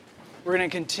We're going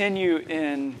to continue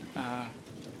in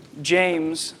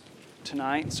James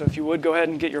tonight. So if you would, go ahead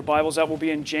and get your Bibles out. We'll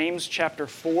be in James chapter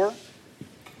 4.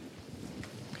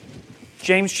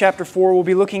 James chapter 4, we'll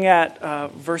be looking at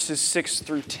verses 6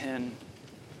 through 10.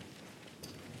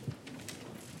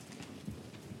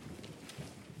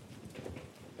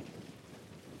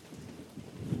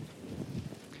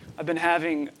 I've been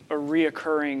having a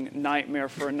reoccurring nightmare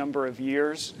for a number of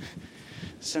years.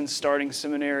 Since starting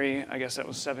seminary, I guess that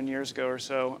was 7 years ago or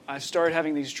so, I started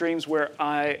having these dreams where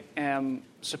I am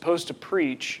supposed to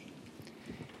preach,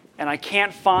 and I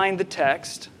can't find the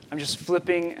text. I'm just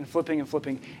flipping and flipping and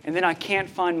flipping, and then I can't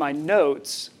find my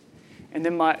notes. And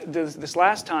then this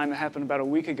last time, it happened about a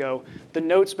week ago, the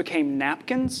notes became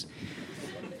napkins,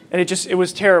 and it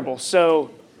was terrible.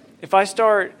 So if I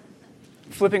start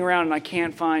flipping around and I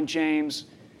can't find James,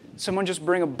 someone just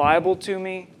bring a Bible to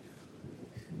me.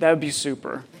 That would be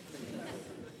super,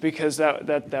 because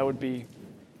that would be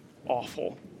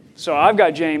awful. So I've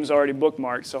got James already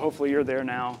bookmarked, so hopefully you're there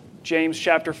now. James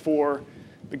chapter 4,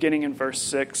 beginning in verse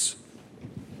 6.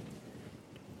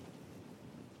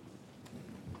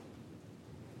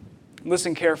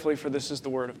 Listen carefully, for this is the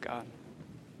word of God.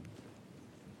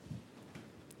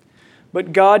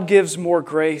 But God gives more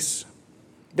grace.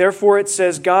 Therefore it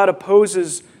says, God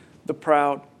opposes the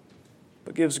proud,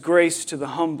 but gives grace to the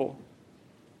humble.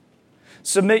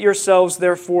 Submit yourselves,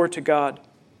 therefore, to God.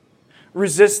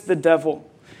 Resist the devil,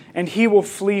 and he will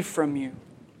flee from you.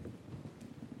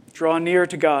 Draw near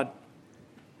to God,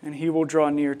 and he will draw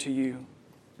near to you.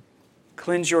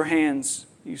 Cleanse your hands,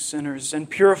 you sinners, and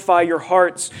purify your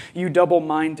hearts, you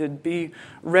double-minded. Be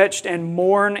wretched and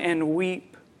mourn and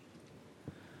weep.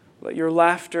 Let your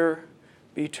laughter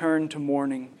be turned to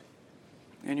mourning,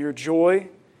 and your joy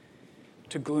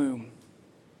to gloom.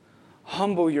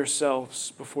 Humble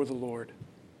yourselves before the Lord,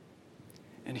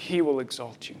 and He will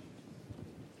exalt you.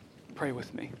 Pray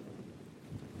with me.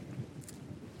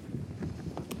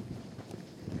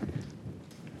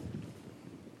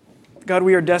 God,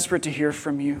 we are desperate to hear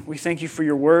from you. We thank you for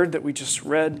your word that we just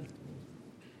read.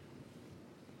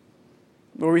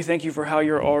 Lord, we thank you for how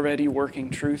you're already working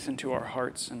truth into our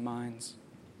hearts and minds.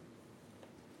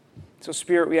 So,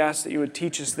 Spirit, we ask that you would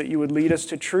teach us, that you would lead us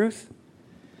to truth,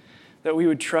 that we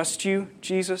would trust you,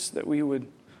 Jesus, that we would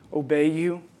obey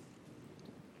you,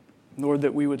 Lord,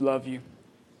 that we would love you.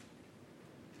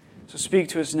 So speak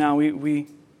to us now. We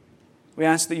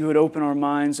ask that you would open our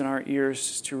minds and our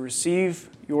ears to receive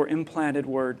your implanted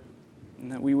word,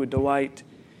 and that we would delight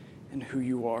in who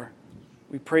you are.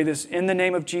 We pray this in the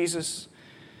name of Jesus,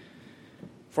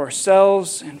 for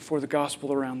ourselves and for the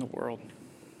gospel around the world.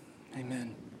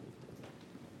 Amen.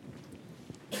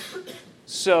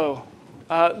 So,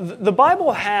 the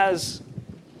Bible has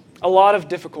a lot of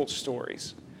difficult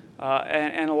stories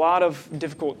and a lot of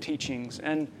difficult teachings,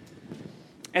 and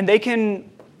they can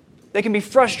be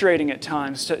frustrating at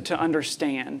times to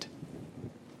understand.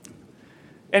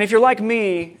 And if you're like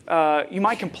me, you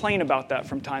might complain about that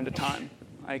from time to time.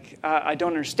 Like, I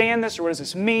don't understand this, or what does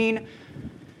this mean?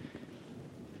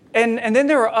 And then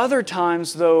there are other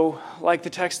times, though, like the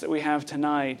text that we have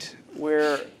tonight,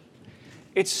 where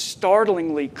it's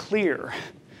startlingly clear.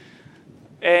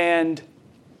 And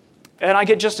I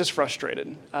get just as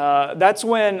frustrated. That's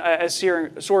when, as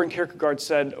Soren Kierkegaard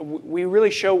said, we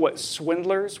really show what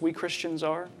swindlers we Christians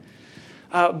are.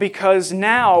 Because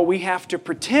now we have to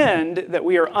pretend that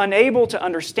we are unable to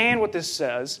understand what this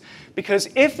says. Because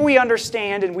if we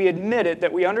understand and we admit it,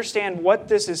 that we understand what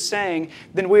this is saying,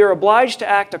 then we are obliged to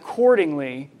act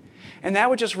accordingly. And that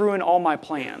would just ruin all my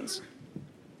plans.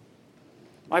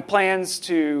 My plans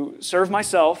to serve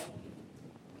myself,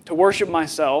 to worship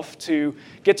myself, to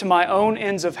get to my own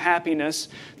ends of happiness,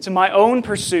 to my own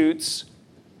pursuits,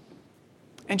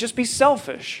 and just be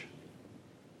selfish.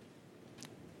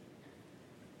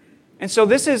 And so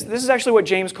this is actually what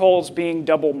James calls being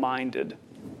double-minded.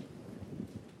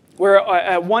 Where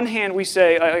at one hand we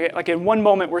say, like in one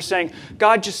moment we're saying,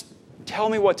 God, just tell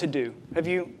me what to do. Have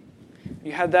you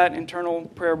had that internal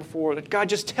prayer before? That God,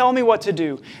 just tell me what to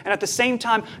do. And at the same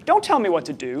time, don't tell me what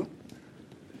to do.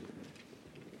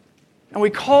 And we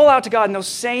call out to God in those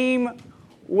same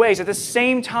ways. At the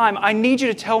same time, I need you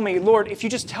to tell me, Lord, if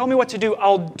you just tell me what to do,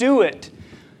 I'll do it.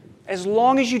 As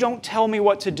long as you don't tell me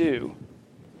what to do.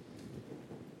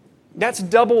 That's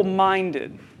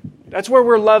double-minded. That's where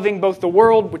we're loving both the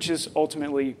world, which is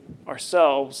ultimately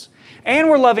ourselves, and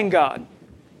we're loving God.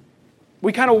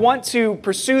 We kind of want to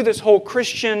pursue this whole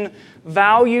Christian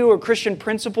value or Christian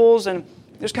principles and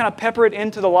just kind of pepper it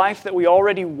into the life that we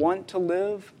already want to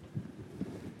live.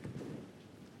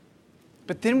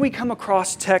 But then we come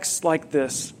across texts like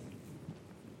this.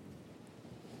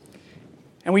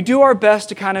 And we do our best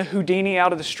to kind of Houdini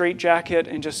out of the straitjacket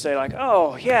and just say like,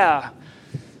 oh, yeah,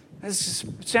 that's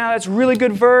a really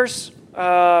good verse.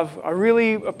 I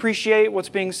really appreciate what's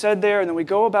being said there. And then we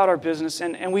go about our business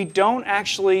and we don't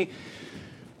actually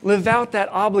live out that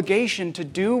obligation to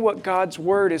do what God's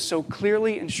Word is so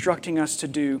clearly instructing us to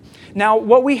do. Now,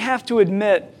 what we have to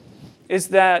admit is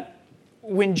that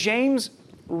when James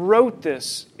wrote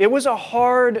this, it was a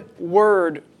hard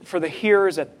word for the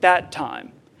hearers at that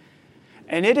time.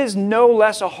 And it is no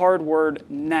less a hard word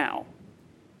now.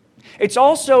 It's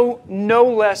also no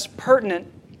less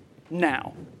pertinent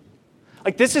now.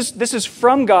 Like this is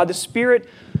from God. The Spirit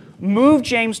moved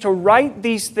James to write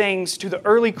these things to the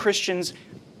early Christians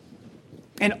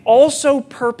and also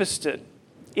purposed it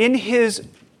in His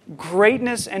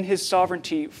greatness and His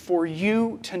sovereignty for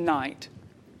you tonight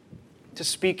to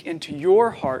speak into your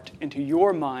heart, into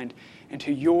your mind,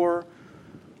 into your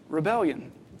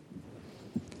rebellion.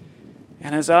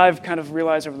 And as I've kind of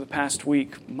realized over the past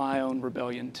week, my own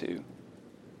rebellion too.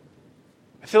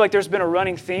 I feel like there's been a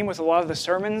running theme with a lot of the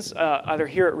sermons, either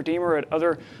here at Redeemer or at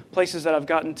other places that I've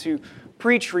gotten to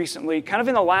preach recently, kind of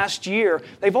in the last year.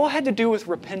 They've all had to do with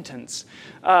repentance.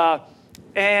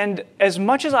 And as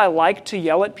much as I like to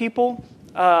yell at people,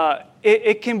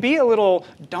 it can be a little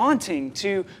daunting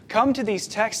to come to these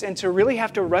texts and to really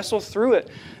have to wrestle through it,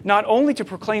 not only to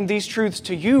proclaim these truths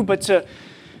to you, but to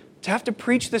have to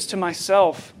preach this to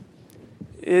myself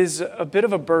is a bit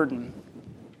of a burden.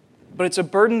 But it's a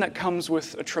burden that comes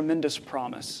with a tremendous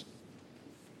promise.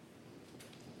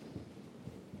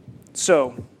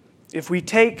 So, if we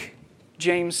take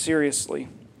James seriously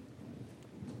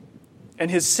and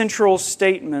his central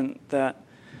statement that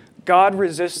God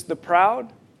resists the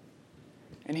proud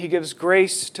and He gives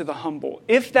grace to the humble,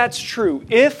 if that's true,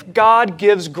 if God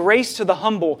gives grace to the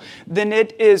humble, then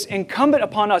it is incumbent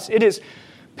upon us, it is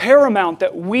paramount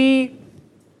that we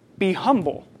be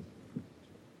humble.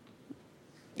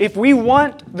 If we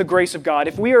want the grace of God,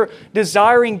 if we are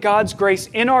desiring God's grace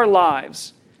in our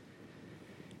lives,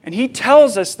 and He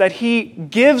tells us that He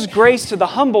gives grace to the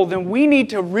humble, then we need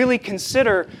to really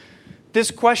consider this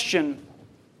question: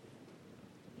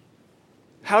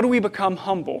 how do we become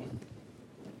humble?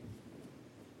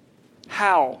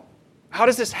 How? How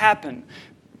does this happen?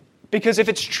 Because if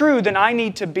it's true, then I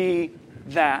need to be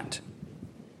that.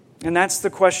 And that's the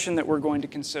question that we're going to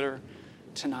consider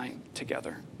tonight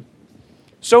together.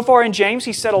 So far in James,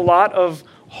 he said a lot of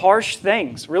harsh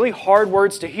things, really hard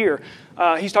words to hear.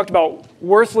 He's talked about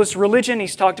worthless religion.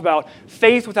 He's talked about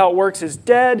faith without works is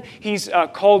dead. He's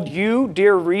called you,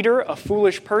 dear reader, a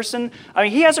foolish person. I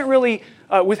mean, he hasn't really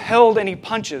withheld any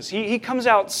punches. He comes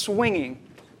out swinging.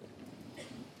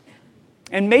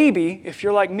 And maybe, if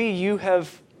you're like me, you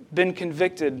have been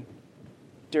convicted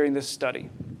during this study.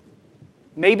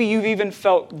 Maybe you've even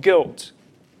felt guilt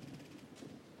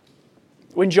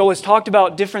when Joel has talked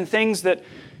about different things that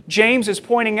James is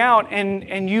pointing out,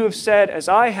 and you have said, as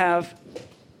I have,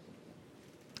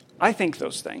 I think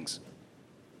those things.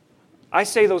 I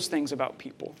say those things about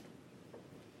people.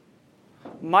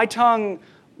 My tongue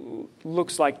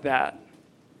looks like that.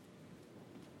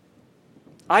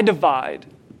 I divide.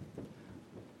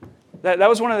 That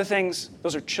was one of the things,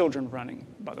 those are children running,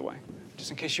 by the way,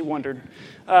 just in case you wondered.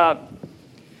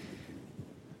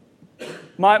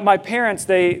 My parents,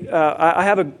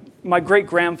 my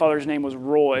great-grandfather's name was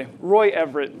Roy. Roy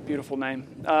Everett, beautiful name.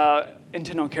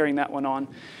 Intend on carrying that one on.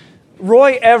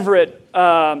 Roy Everett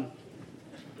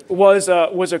was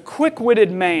a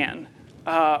quick-witted man,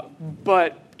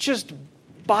 but just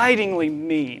bitingly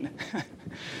mean.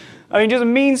 I mean, just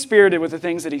mean-spirited with the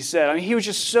things that he said. I mean, he was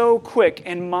just so quick.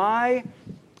 And my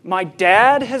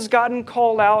dad has gotten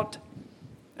called out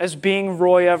as being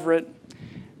Roy Everett.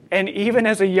 And even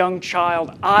as a young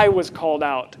child, I was called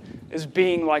out as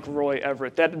being like Roy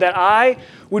Everett. That I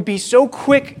would be so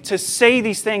quick to say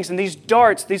these things and these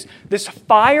darts, this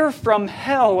fire from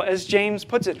hell, as James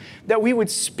puts it, that we would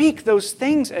speak those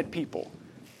things at people.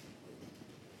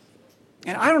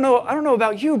 And I don't know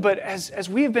about you, but as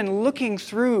we've been looking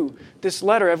through this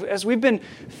letter, as we've been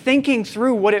thinking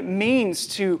through what it means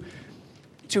to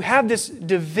have this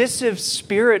divisive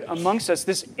spirit amongst us,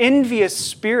 this envious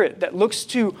spirit that looks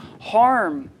to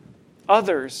harm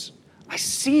others, I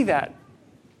see that.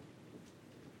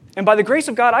 And by the grace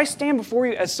of God, I stand before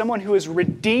you as someone who is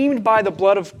redeemed by the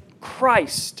blood of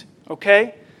Christ,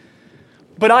 okay?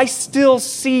 But I still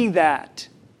see that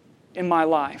in my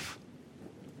life.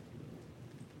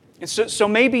 And so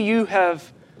maybe you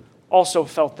have also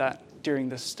felt that during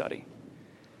this study.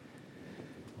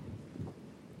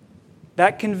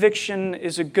 That conviction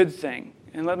is a good thing.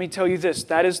 And let me tell you this,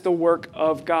 that is the work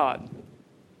of God.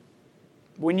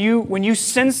 when you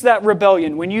sense that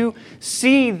rebellion, when you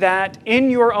see that in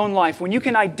your own life, when you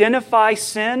can identify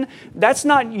sin, that's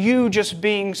not you just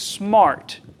being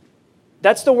smart.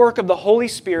 That's the work of the Holy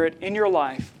Spirit in your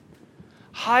life,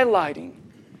 highlighting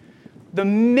the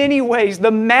many ways,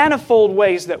 the manifold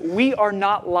ways that we are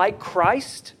not like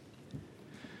Christ,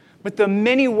 but the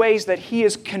many ways that He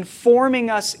is conforming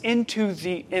us into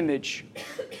the image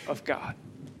of God.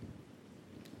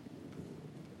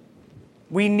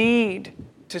 We need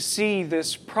to see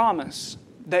this promise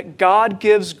that God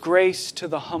gives grace to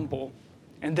the humble,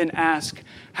 and then ask,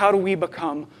 how do we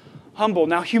become humble?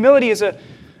 Now, humility is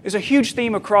a huge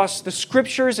theme across the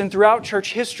Scriptures and throughout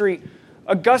church history.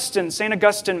 St.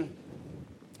 Augustine,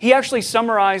 he actually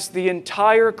summarized the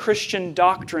entire Christian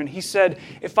doctrine. He said,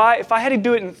 if I had to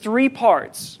do it in 3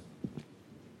 parts,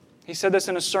 he said this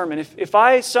in a sermon, if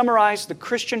I summarized the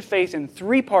Christian faith in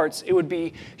 3 parts, it would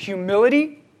be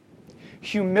humility,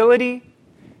 humility,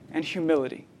 and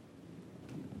humility.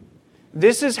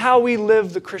 This is how we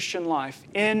live the Christian life,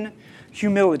 in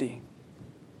humility.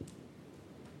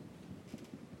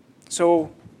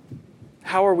 So,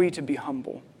 how are we to be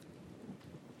humble?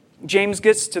 James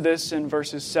gets to this in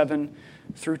verses 7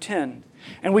 through 10.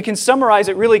 And we can summarize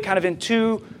it really kind of in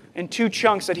two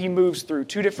chunks that he moves through,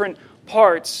 2 different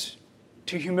parts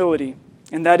to humility.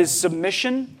 And that is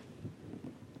submission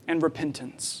and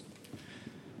repentance.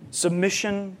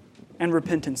 Submission and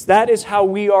repentance. That is how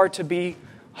we are to be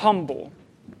humble.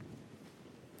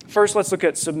 First, let's look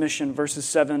at submission, verses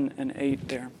 7 and 8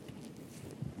 there.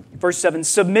 Verse 7,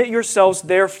 submit yourselves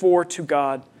therefore to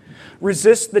God.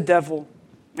 Resist the devil,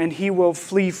 and he will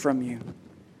flee from you.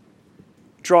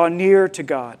 Draw near to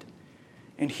God,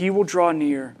 and He will draw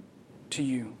near to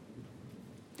you.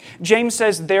 James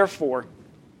says, therefore.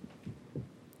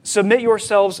 Submit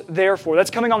yourselves, therefore.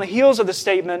 That's coming on the heels of the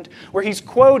statement where he's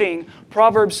quoting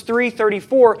Proverbs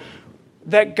 3:34,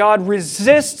 that God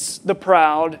resists the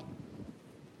proud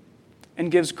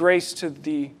and gives grace to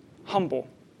the humble.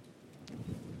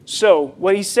 So,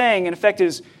 what he's saying, in effect,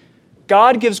 is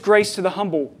God gives grace to the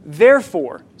humble.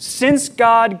 Therefore, since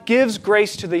God gives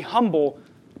grace to the humble,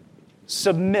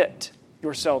 submit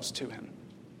yourselves to Him.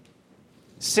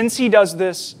 Since He does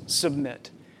this, submit.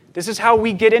 This is how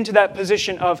we get into that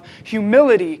position of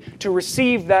humility to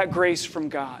receive that grace from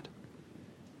God.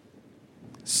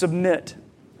 Submit.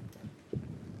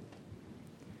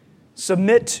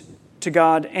 Submit to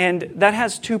God, and that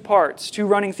has 2 parts, 2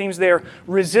 running themes there: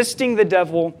 resisting the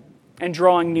devil and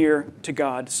drawing near to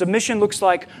God. Submission looks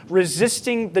like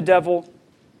resisting the devil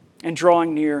and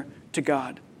drawing near to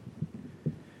God.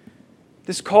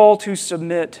 This call to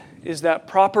submit is that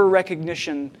proper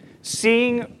recognition,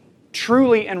 seeing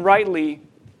truly and rightly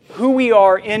who we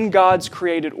are in God's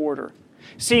created order,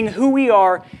 seeing who we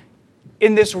are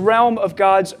in this realm of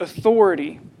God's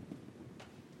authority,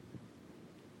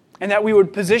 and that we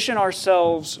would position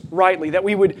ourselves rightly, that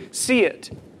we would see it.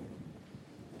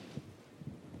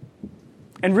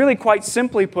 And really, quite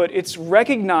simply put, it's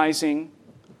recognizing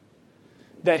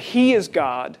that He is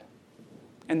God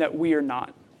and that we are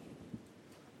not.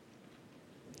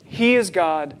 He is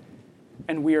God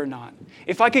and we are not.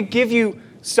 If I could give you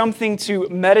something to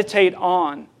meditate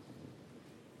on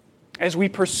as we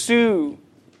pursue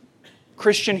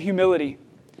Christian humility,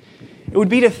 it would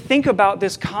be to think about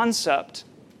this concept,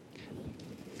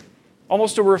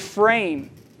 almost a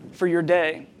refrain for your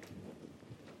day,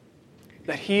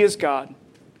 that He is God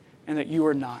and that you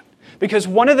are not. Because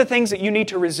one of the things that you need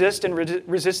to resist in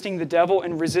resisting the devil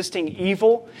and resisting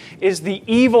evil is the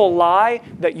evil lie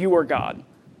that you are God.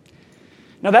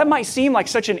 Now that might seem like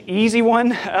such an easy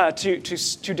one to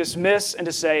dismiss and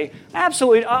to say,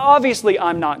 absolutely, obviously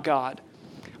I'm not God.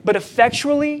 But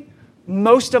effectually,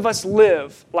 most of us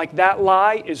live like that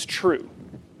lie is true.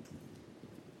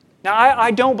 Now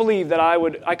I don't believe that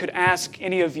I could ask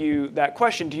any of you that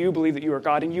question, do you believe that you are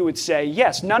God? And you would say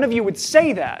yes. None of you would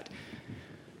say that.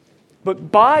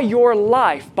 But by your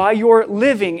life, by your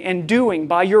living and doing,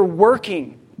 by your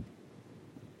working,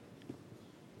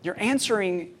 you're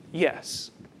answering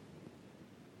yes.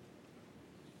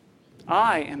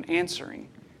 I am answering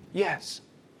yes.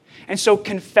 And so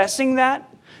confessing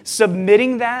that,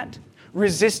 submitting that,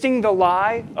 resisting the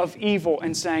lie of evil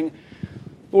and saying,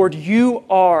 Lord, you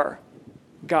are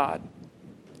God,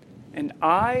 and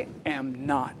I am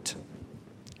not.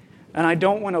 And I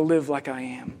don't want to live like I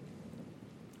am.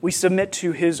 We submit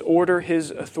to His order, His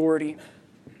authority,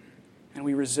 and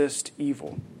we resist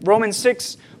evil. Romans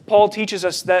 6, Paul teaches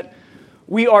us that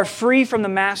we are free from the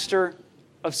master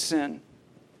of sin.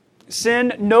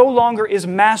 Sin no longer is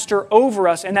master over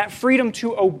us, and that freedom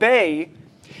to obey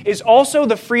is also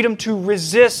the freedom to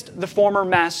resist the former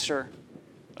master.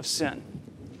 of sin.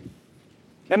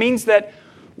 That means that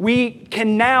we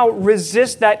can now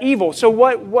resist that evil. So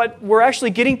what we're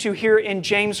actually getting to here in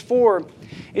James 4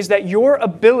 is that your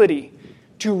ability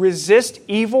to resist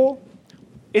evil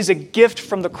is a gift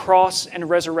from the cross and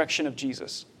resurrection of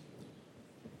Jesus.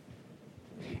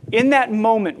 In that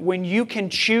moment when you can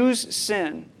choose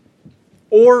sin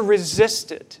or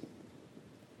resist it,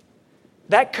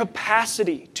 that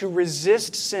capacity to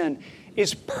resist sin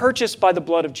is purchased by the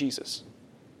blood of Jesus.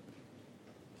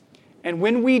 And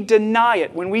when we deny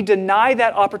it, when we deny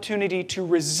that opportunity to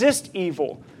resist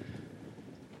evil,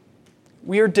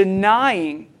 we are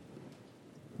denying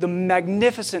the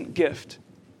magnificent gift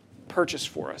purchased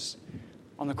for us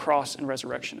on the cross and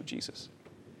resurrection of Jesus.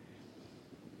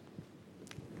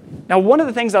 Now, one of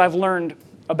the things that I've learned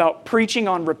about preaching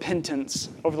on repentance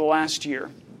over the last year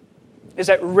is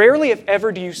that rarely, if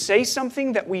ever, do you say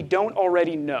something that we don't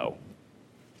already know.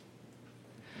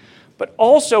 But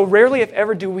also, rarely, if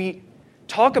ever, do we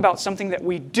talk about something that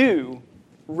we do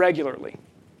regularly,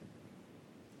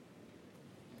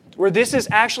 where this is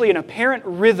actually an apparent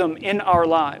rhythm in our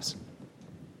lives.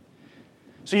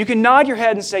 So you can nod your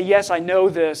head and say, yes, I know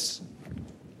this.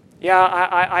 Yeah,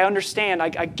 I understand.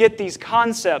 I get these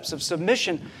concepts of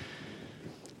submission.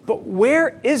 But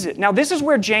where is it? Now, this is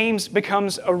where James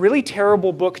becomes a really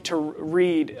terrible book to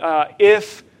read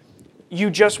if you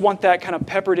just want that kind of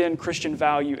peppered in Christian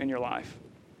value in your life.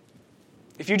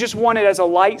 If you just want it as a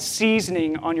light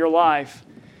seasoning on your life,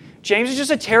 James is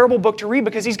just a terrible book to read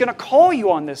because he's going to call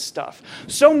you on this stuff.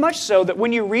 So much so that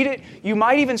when you read it, you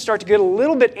might even start to get a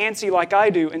little bit antsy like I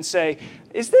do and say,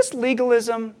 is this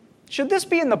legalism? Should this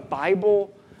be in the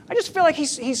Bible? I just feel like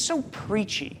he's so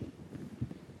preachy.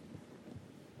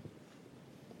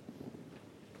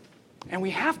 And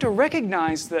we have to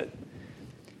recognize that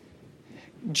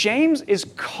James is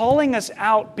calling us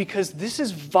out because this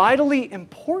is vitally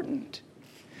important.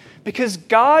 Because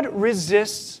God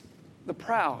resists the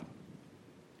proud.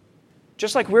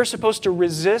 Just like we're supposed to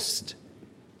resist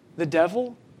the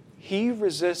devil, He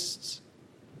resists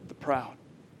the proud.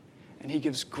 And He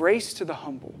gives grace to the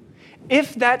humble.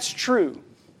 If that's true,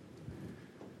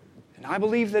 and I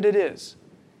believe that it is,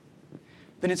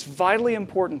 then it's vitally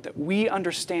important that we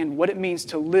understand what it means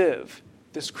to live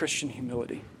this Christian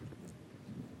humility.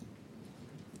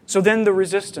 So then the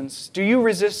resistance. Do you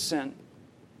resist sin?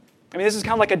 I mean, this is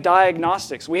kind of like a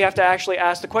diagnostics. We have to actually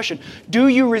ask the question, do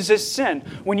you resist sin?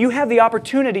 When you have the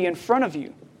opportunity in front of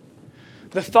you,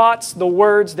 the thoughts, the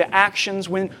words, the actions,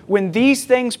 when these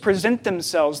things present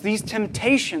themselves, these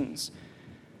temptations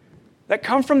that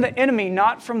come from the enemy,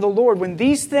 not from the Lord, when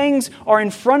these things are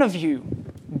in front of you,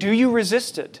 do you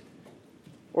resist it?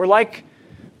 Or like,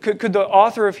 could the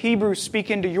author of Hebrews speak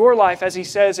into your life as he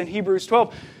says in Hebrews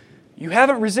 12, you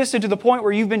haven't resisted to the point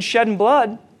where you've been shedding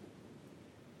blood.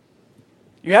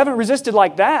 You haven't resisted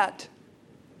like that.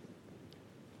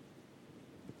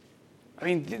 I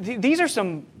mean, these are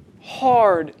some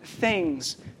hard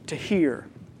things to hear.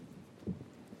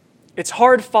 It's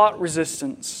hard-fought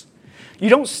resistance. You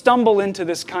don't stumble into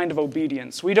this kind of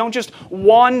obedience. We don't just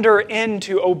wander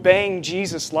into obeying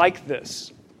Jesus like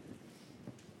this.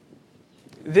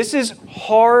 This is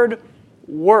hard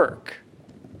work.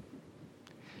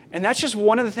 And that's just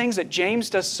one of the things that James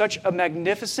does such a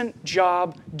magnificent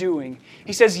job doing.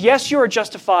 He says, yes, you are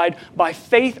justified by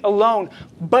faith alone,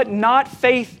 but not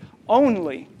faith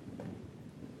only.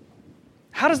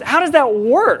 How does that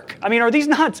work? I mean, are these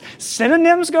not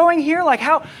synonyms going here? Like,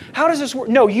 how does this work?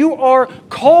 No, you are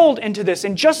called into this.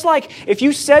 And just like if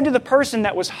you said to the person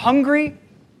that was hungry,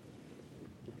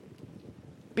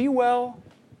 be well,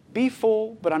 be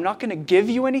full, but I'm not going to give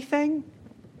you anything.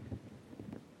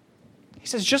 He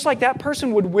says, just like that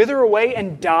person would wither away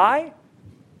and die,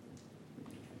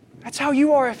 that's how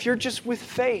you are if you're just with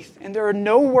faith. And there are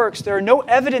no works, there are no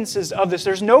evidences of this,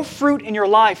 there's no fruit in your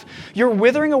life. You're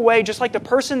withering away just like the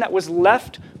person that was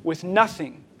left with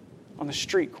nothing on the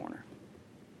street corner.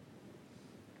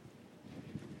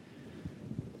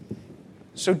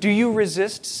 So do you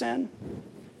resist sin?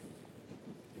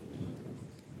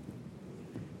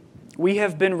 We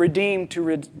have been redeemed to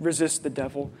resist the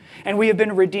devil, and we have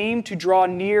been redeemed to draw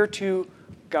near to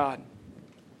God.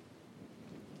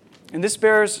 And this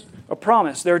bears a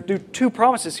promise. There are two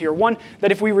promises here. One,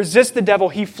 that if we resist the devil,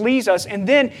 he flees us. And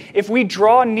then, if we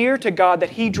draw near to God,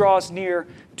 that he draws near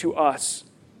to us.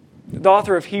 The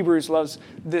author of Hebrews loves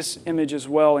this image as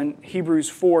well. In Hebrews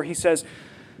 4, he says,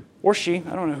 or she,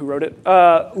 I don't know who wrote it,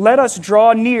 let us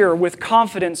draw near with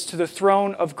confidence to the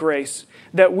throne of grace,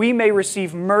 that we may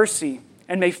receive mercy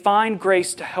and may find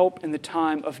grace to help in the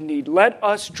time of need. Let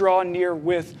us draw near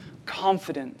with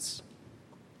confidence.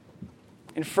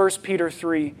 In 1 Peter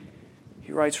 3,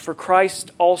 he writes, "For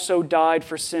Christ also died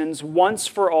for sins once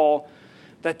for all,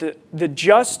 that the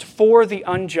just for the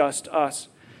unjust, us,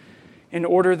 in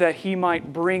order that he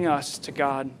might bring us to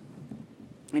God."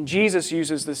 And Jesus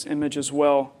uses this image as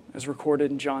well, as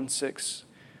recorded in John 6,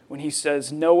 when he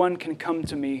says, "No one can come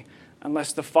to me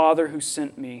unless the Father who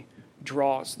sent me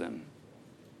draws them."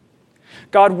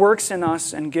 God works in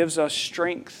us and gives us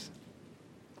strength.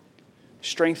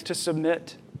 Strength to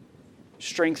submit,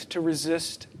 strength to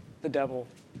resist the devil,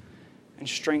 and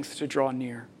strength to draw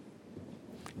near.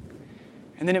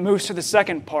 And then it moves to the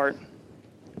second part,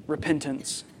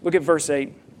 repentance. Look at verse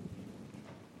 8.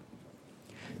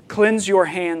 "Cleanse your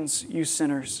hands, you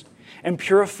sinners, and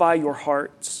purify your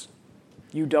hearts,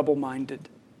 you double-minded.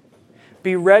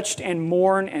 Be wretched and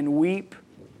mourn and weep.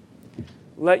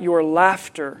 Let your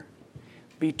laughter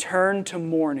be turned to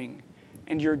mourning,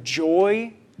 and your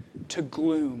joy to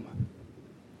gloom."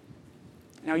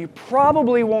 Now, you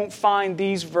probably won't find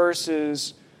these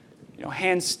verses,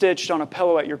 hand-stitched on a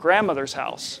pillow at your grandmother's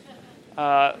house.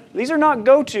 These are not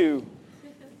go-to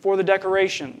for the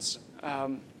decorations.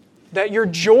 That your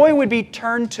joy would be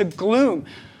turned to gloom.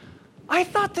 I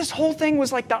thought this whole thing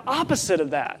was like the opposite of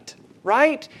that,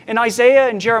 right? In Isaiah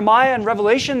and Jeremiah and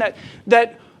Revelation,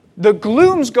 that the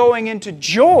gloom's going into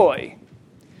joy.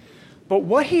 But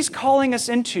what he's calling us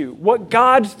into, what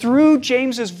God through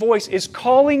James's voice is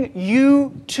calling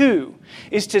you to,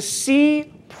 is to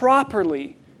see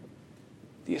properly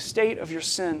the estate of your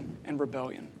sin and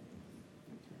rebellion.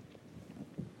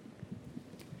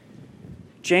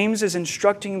 James is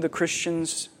instructing the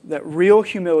Christians that real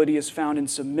humility is found in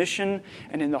submission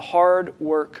and in the hard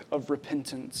work of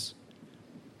repentance.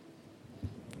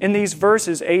 In these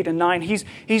verses 8 and 9,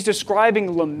 he's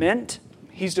describing lament.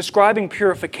 He's describing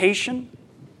purification.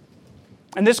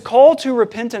 And this call to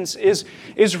repentance is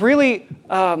really,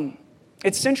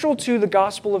 it's central to the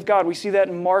gospel of God. We see that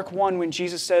in Mark 1 when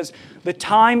Jesus says, "The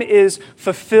time is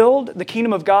fulfilled, the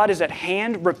kingdom of God is at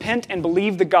hand, repent and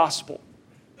believe the gospel."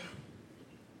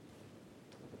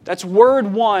 That's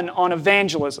word one on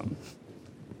evangelism.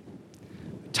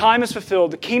 Time is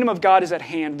fulfilled, the kingdom of God is at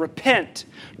hand, repent,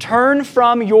 turn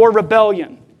from your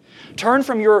rebellion. Turn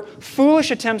from your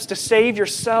foolish attempts to save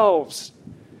yourselves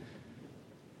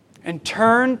and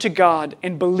turn to God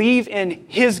and believe in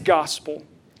His gospel,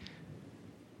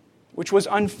 which was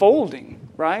unfolding,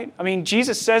 right? I mean,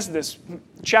 Jesus says this,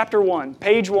 chapter 1,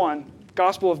 page 1,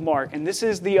 Gospel of Mark, and this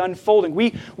is the unfolding.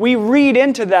 We read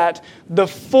into that the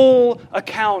full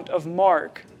account of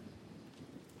Mark.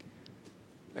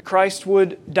 That Christ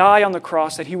would die on the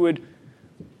cross, that He would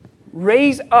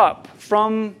raise up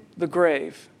from the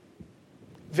grave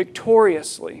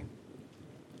victoriously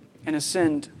and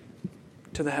ascend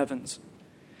to the heavens.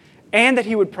 And that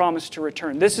He would promise to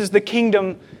return. This is the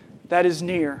kingdom that is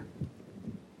near.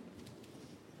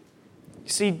 You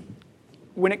see,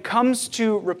 when it comes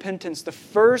to repentance, the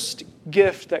first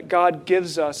gift that God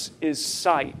gives us is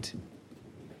sight.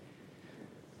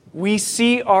 We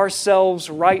see ourselves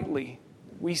rightly.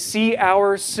 We see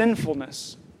our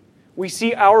sinfulness. We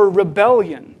see our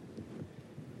rebellion.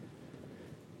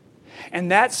 And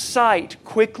that sight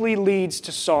quickly leads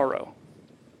to sorrow.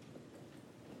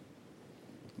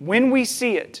 When we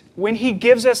see it, when He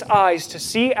gives us eyes to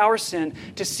see our sin,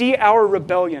 to see our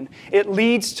rebellion, it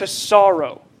leads to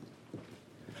sorrow.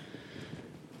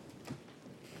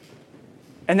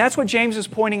 And that's what James is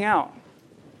pointing out.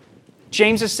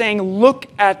 James is saying, look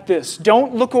at this.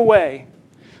 Don't look away.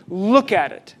 Look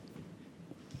at it.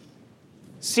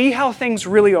 See how things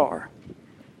really are.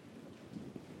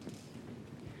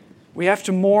 We have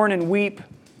to mourn and weep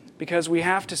because we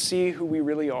have to see who we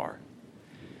really are.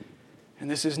 And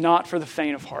this is not for the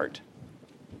faint of heart.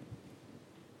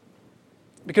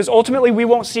 Because ultimately we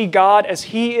won't see God as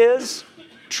He is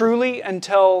truly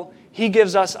until He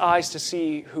gives us eyes to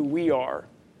see who we are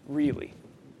really.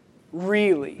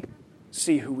 Really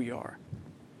see who we are.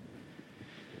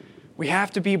 We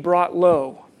have to be brought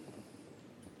low.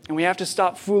 And we have to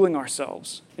stop fooling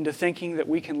ourselves into thinking that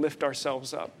we can lift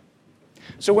ourselves up.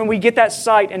 So when we get that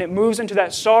sight and it moves into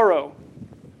that sorrow,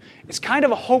 it's kind of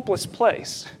a hopeless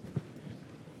place.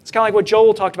 It's kind of like what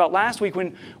Joel talked about last week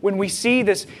when we see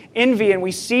this envy and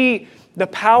we see the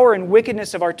power and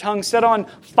wickedness of our tongue set on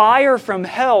fire from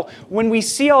hell. When we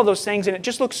see all those things and it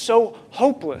just looks so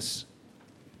hopeless.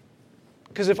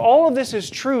 Because if all of this is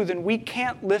true, then we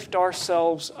can't lift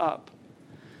ourselves up.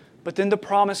 But then the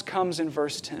promise comes in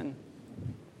verse 10.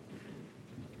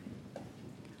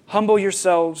 Humble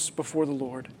yourselves before the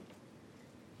Lord,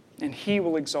 and He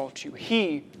will exalt you.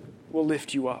 He will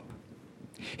lift you up.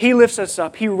 He lifts us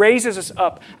up. He raises us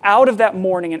up out of that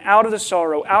mourning and out of the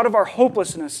sorrow, out of our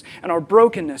hopelessness and our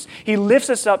brokenness. He lifts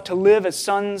us up to live as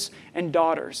sons and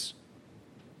daughters,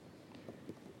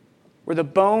 where the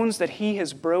bones that He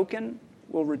has broken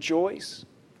will rejoice,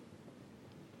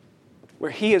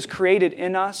 where He has created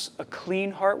in us a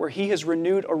clean heart, where He has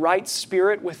renewed a right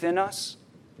spirit within us.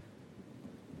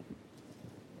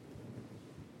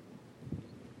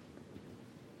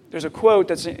 There's a quote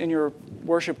that's in your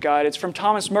worship guide. It's from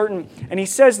Thomas Merton, and he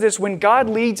says this: when God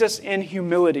leads us in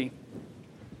humility,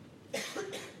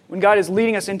 when God is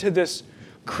leading us into this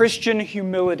Christian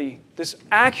humility, this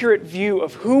accurate view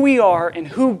of who we are and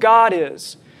who God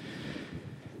is,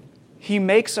 He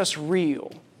makes us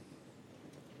real.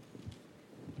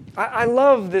 I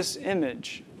love this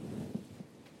image.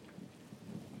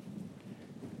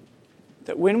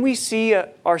 That when we see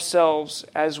ourselves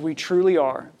as we truly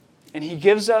are, and He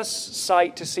gives us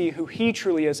sight to see who He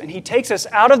truly is, and He takes us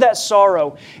out of that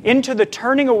sorrow into the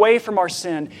turning away from our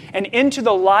sin and into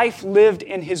the life lived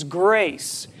in His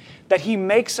grace, that He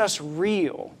makes us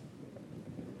real.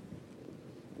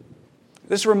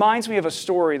 This reminds me of a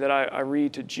story that I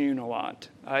read to June a lot.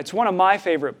 It's one of my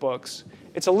favorite books.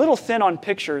 It's a little thin on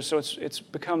pictures, so it's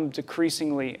become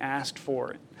decreasingly asked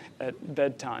for at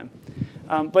bedtime.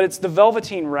 But it's The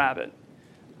Velveteen Rabbit.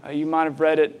 You might have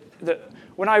read it.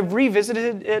 When I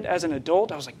revisited it as an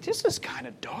adult, I was like, this is kind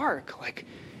of dark. Like,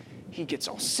 he gets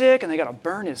all sick, and they got to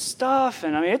burn his stuff.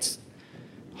 And I mean, it's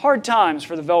hard times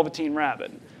for the Velveteen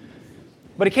Rabbit.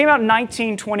 But it came out in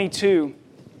 1922.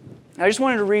 I just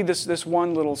wanted to read this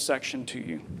one little section to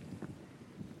you.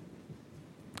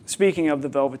 Speaking of the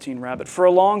Velveteen Rabbit, for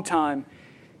a long time,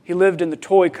 he lived in the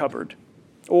toy cupboard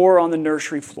or on the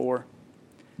nursery floor,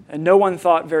 and no one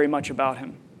thought very much about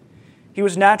him. He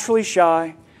was naturally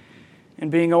shy, and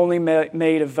being only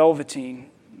made of velveteen,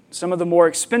 some of the more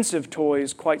expensive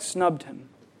toys quite snubbed him.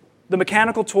 The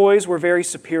mechanical toys were very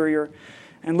superior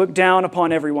and looked down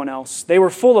upon everyone else. They were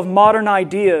full of modern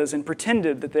ideas and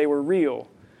pretended that they were real.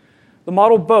 The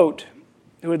model boat,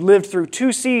 who had lived through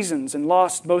 2 seasons and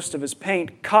lost most of his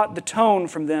paint, caught the tone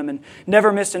from them and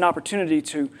never missed an opportunity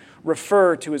to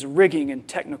refer to his rigging in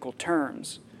technical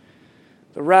terms.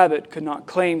 The rabbit could not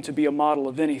claim to be a model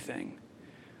of anything,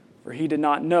 for he did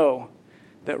not know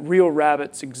that real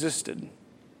rabbits existed.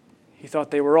 He thought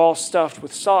they were all stuffed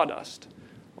with sawdust,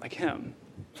 like him.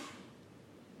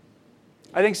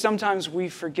 I think sometimes we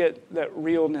forget that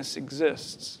realness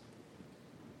exists,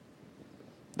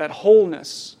 that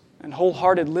wholeness and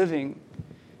wholehearted living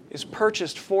is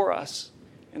purchased for us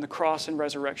in the cross and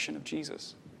resurrection of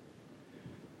Jesus.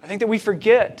 I think that we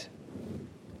forget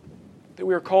that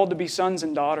we are called to be sons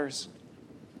and daughters,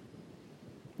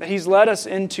 that He's led us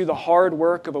into the hard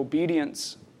work of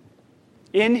obedience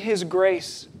in His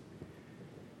grace,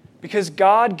 because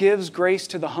God gives grace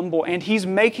to the humble, and He's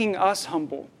making us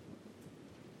humble.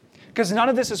 Because none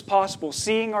of this is possible,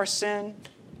 seeing our sin,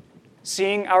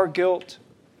 seeing our guilt,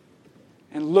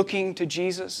 and looking to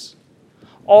Jesus.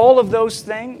 All of those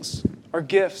things are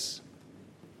gifts.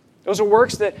 Those are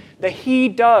works that He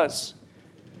does,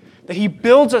 that He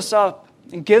builds us up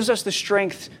and gives us the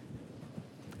strength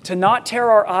to not tear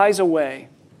our eyes away,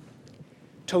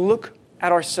 to look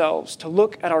at ourselves, to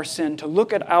look at our sin, to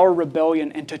look at our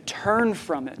rebellion, and to turn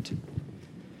from it,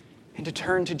 and to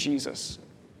turn to Jesus.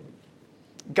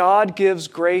 God gives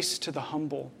grace to the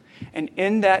humble, and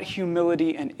in that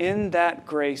humility and in that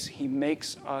grace, He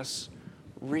makes us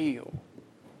real.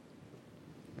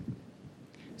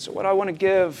 So what I want to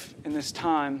give in this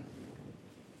time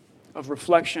of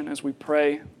reflection as we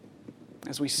pray,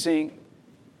 as we sing,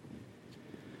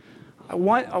 I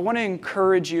want to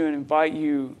encourage you and invite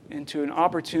you into an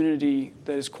opportunity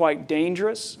that is quite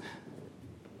dangerous.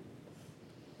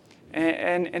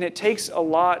 And it takes a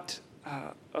lot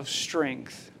of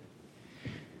strength.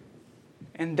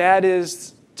 And that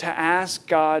is to ask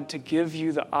God to give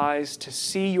you the eyes to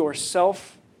see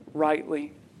yourself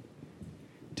rightly,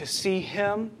 to see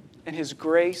Him and His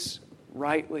grace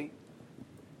rightly,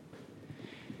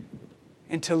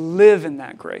 and to live in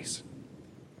that grace.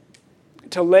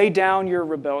 To lay down your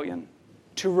rebellion,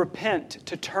 to repent,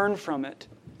 to turn from it.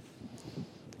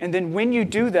 And then when you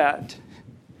do that,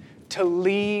 to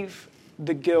leave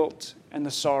the guilt and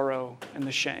the sorrow and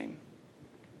the shame.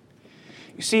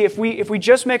 You see, if we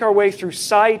just make our way through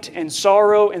sight and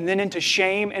sorrow and then into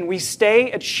shame, and we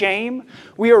stay at shame,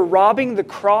 we are robbing the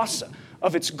cross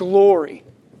of its glory.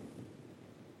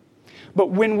 But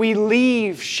when we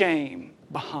leave shame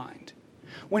behind,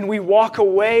 when we walk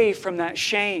away from that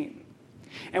shame,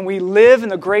 and we live in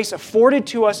the grace afforded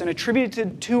to us and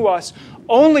attributed to us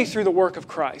only through the work of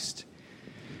Christ,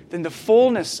 then the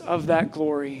fullness of that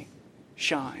glory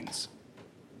shines.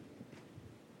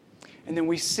 And then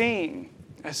we sing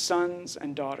as sons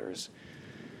and daughters.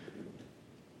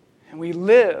 And we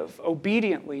live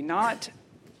obediently, not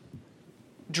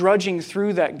drudging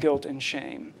through that guilt and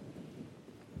shame,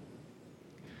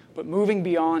 but moving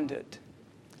beyond it,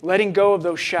 letting go of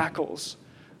those shackles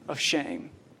of shame,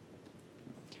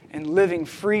 and living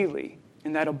freely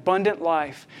in that abundant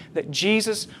life that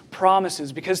Jesus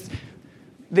promises, because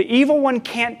the evil one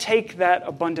can't take that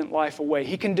abundant life away.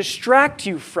 He can distract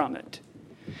you from it,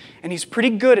 and he's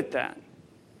pretty good at that,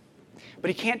 but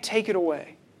he can't take it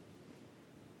away.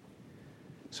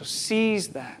 So seize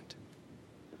that.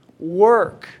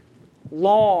 Work,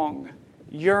 long,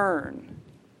 yearn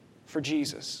for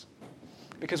Jesus.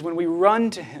 Because when we run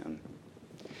to him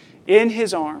in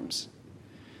his arms,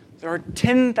 there are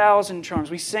 10,000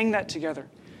 charms. We sing that together.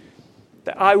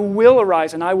 That I will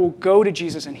arise and I will go to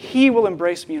Jesus and he will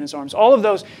embrace me in his arms. All of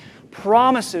those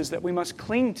promises that we must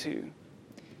cling to.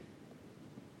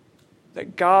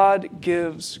 That God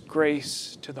gives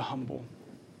grace to the humble.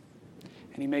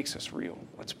 And he makes us real.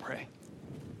 Let's pray.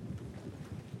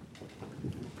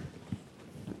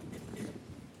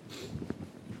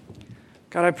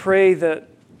 God, I pray that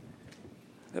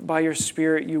by your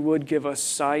Spirit you would give us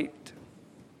sight.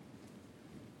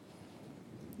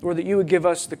 Lord, that you would give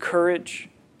us the courage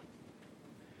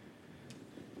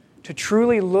to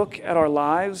truly look at our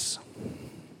lives,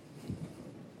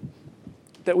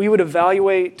 that we would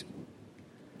evaluate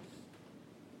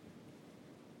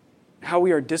how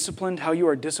we are disciplined, how you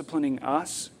are disciplining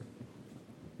us.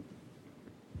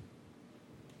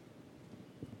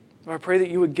 Lord, I pray that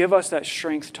you would give us that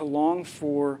strength to long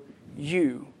for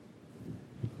you.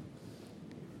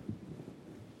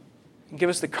 And give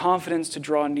us the confidence to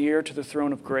draw near to the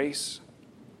throne of grace.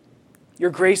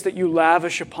 Your grace that you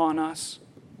lavish upon us.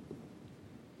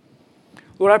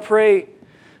 Lord, I pray,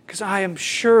 because I am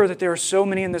sure that there are so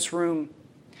many in this room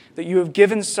that you have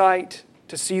given sight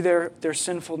to see their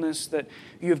sinfulness, that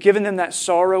you have given them that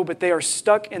sorrow, but they are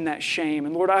stuck in that shame.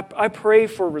 And Lord, I pray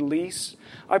for release.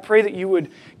 I pray that you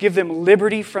would give them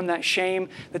liberty from that shame,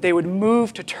 that they would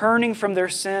move to turning from their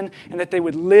sin, and that they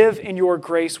would live in your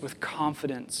grace with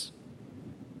confidence.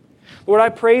 Lord, I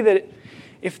pray that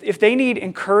if they need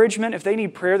encouragement, if they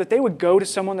need prayer, that they would go to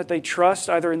someone that they trust,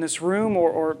 either in this room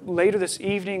or later this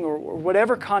evening or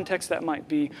whatever context that might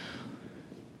be.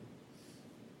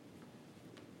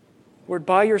 Lord,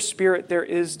 by your Spirit there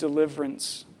is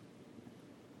deliverance.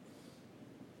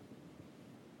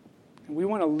 And we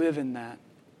want to live in that.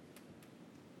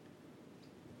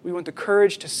 We want the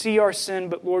courage to see our sin,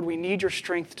 but Lord, we need your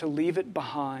strength to leave it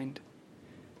behind.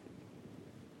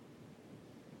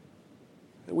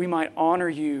 That we might honor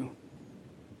you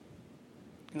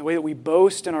in the way that we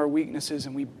boast in our weaknesses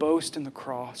and we boast in the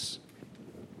cross.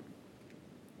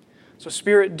 So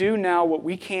Spirit, do now what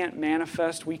we can't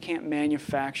manifest, we can't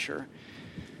manufacture.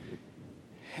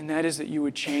 And that is that you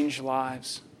would change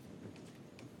lives.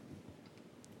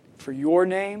 For your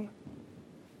name,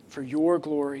 for your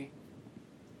glory,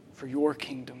 for your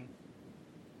kingdom.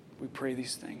 We pray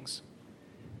these things.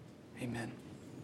 Amen.